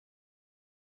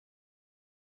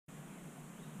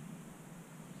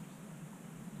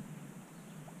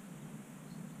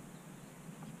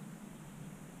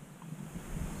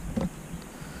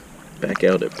Back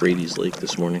out at Bradys Lake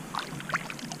this morning.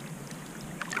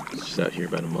 Just out here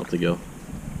about a month ago,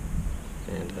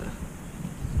 and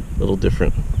a little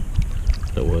different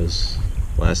than it was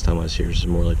last time I was here. This is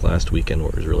more like last weekend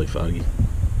where it was really foggy.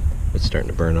 It's starting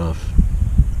to burn off.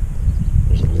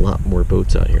 There's a lot more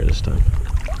boats out here this time.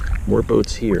 More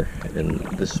boats here in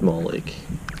this small lake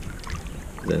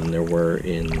than there were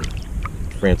in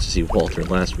Francis E. Walter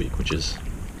last week, which is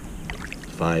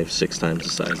 5-6 times the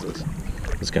size of this.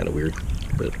 It's kind of weird,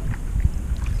 but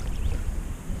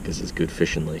because it's a good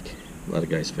fishing lake. A lot of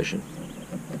guys fishing.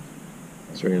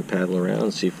 So we're going to paddle around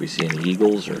and see if we see any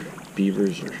eagles or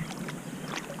beavers or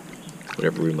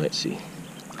whatever we might see.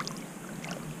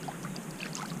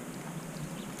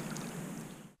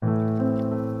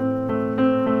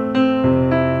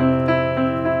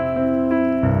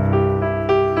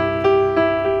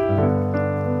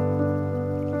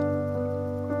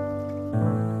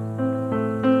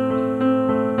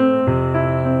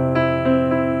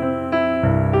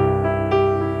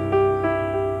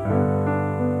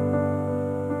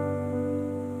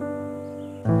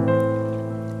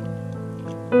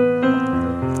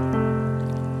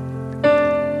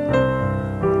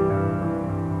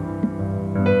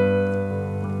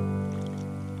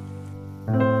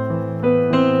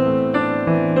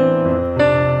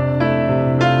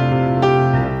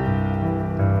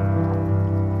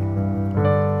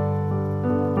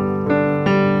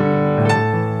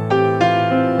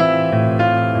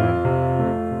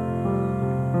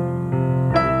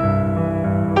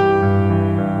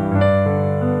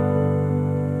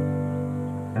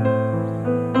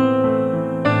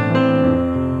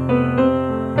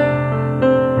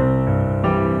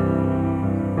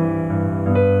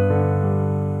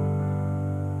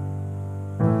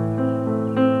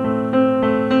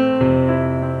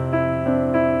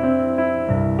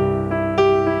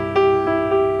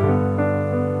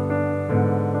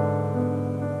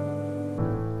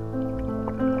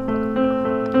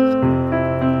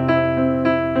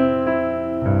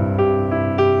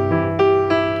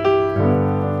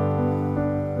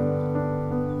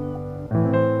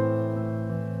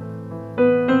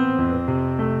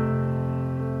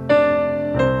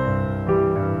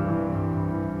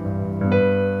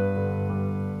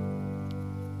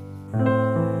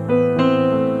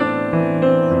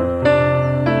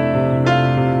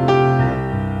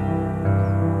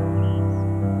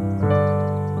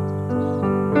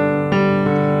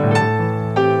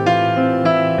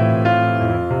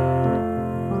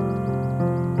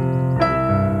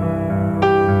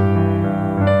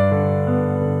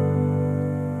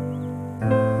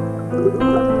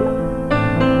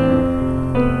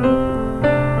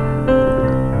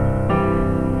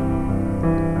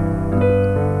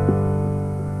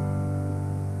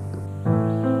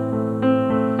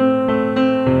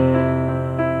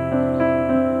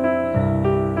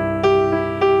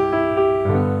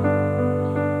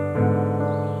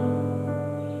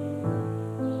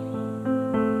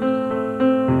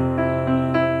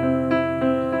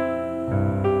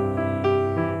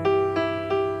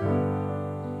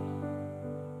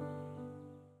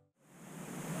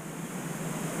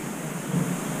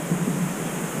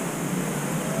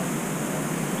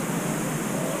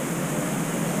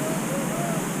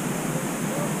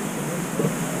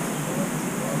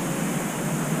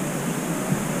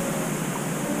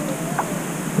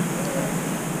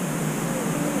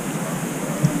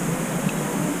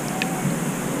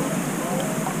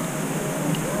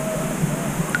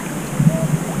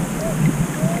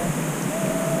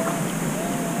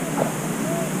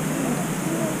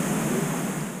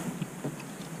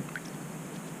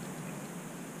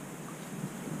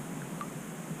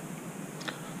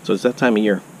 So it's that time of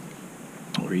year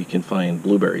where you can find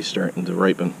blueberries starting to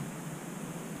ripen.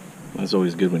 That's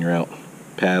always good when you're out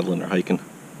paddling or hiking.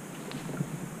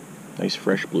 Nice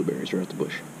fresh blueberries right out the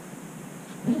bush.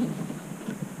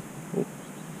 Oh.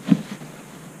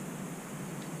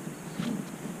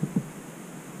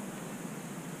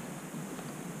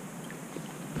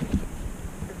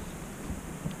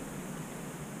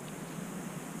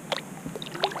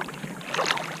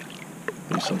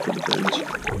 Do some for the birds.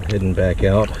 Heading back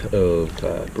out of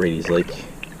Bradys Lake.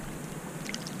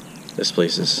 This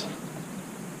place is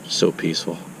so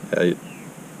peaceful. I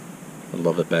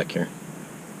love it back here.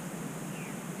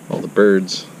 All the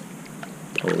birds,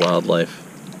 all the wildlife.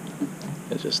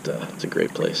 It's just, it's a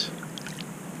great place.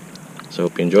 So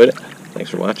hope you enjoyed it. Thanks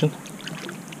for watching.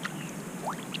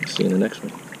 See you in the next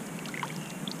one.